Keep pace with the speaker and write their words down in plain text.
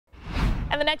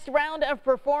And the next round of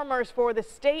performers for the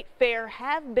state fair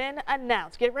have been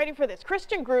announced. Get ready for this.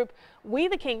 Christian group We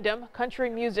the Kingdom, country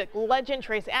music legend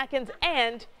Trace Adkins,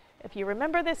 and if you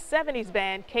remember this 70s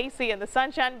band, Casey and the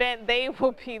Sunshine Band, they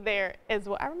will be there as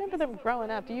well. I remember them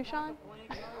growing up. Do you, Sean?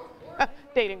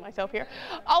 Dating myself here.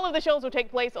 All of the shows will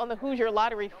take place on the Hoosier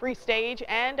Lottery free stage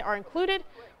and are included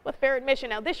with fair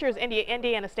admission. Now, this year's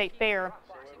Indiana State Fair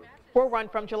will run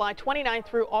from July 29th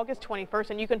through August 21st,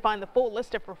 and you can find the full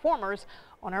list of performers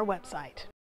on our website.